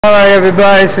Alright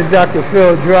everybody, this is Dr.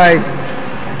 Phil DRICE.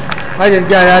 I just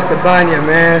got out to Banya,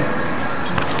 man.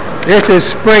 This is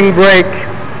spring break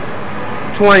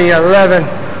 2011.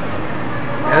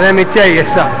 And let me tell you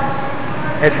something.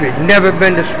 If you've never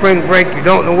been to spring break, you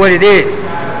don't know what it is.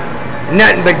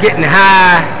 Nothing but getting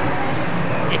high.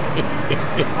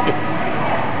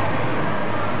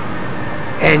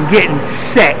 And getting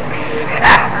sex.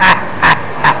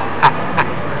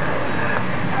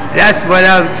 That's what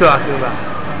I'm talking about.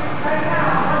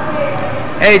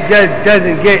 It just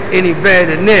doesn't get any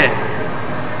better than this.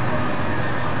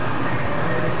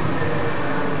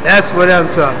 That's what I'm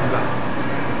talking about.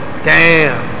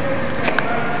 Damn.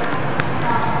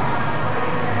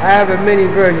 I have a mini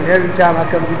version every time I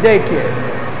come to daycare.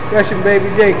 Russian baby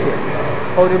daycare.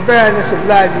 Oh, the baroness of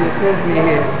Lively is supposed to be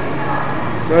here.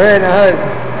 So her and her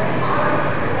husband.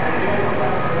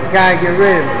 Gotta get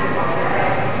rid of me.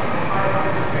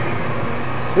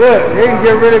 Look, they can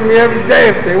get rid of me every day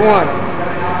if they want it.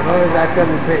 As long as I come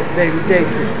to baby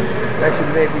daycare. Russian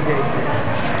baby daycare.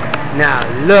 Now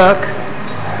look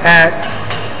at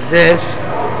this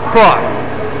park.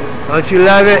 Don't you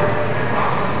love it?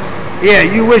 Yeah,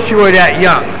 you wish you were that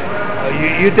young.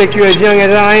 You think you're as young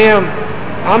as I am?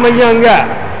 I'm a young guy.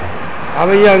 I'm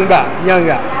a young guy.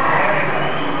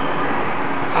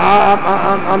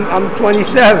 I'm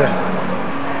 27.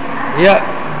 Yep.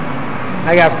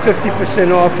 I got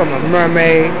 50% off from a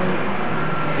mermaid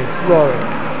in Florida.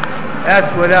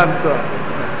 That's what I'm talking about.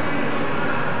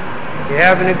 You're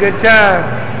having a good time.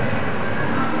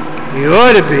 You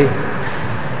ought to be.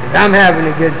 'Cause I'm having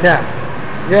a good time.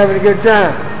 You're having a good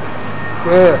time?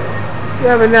 Good. You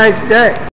have a nice day.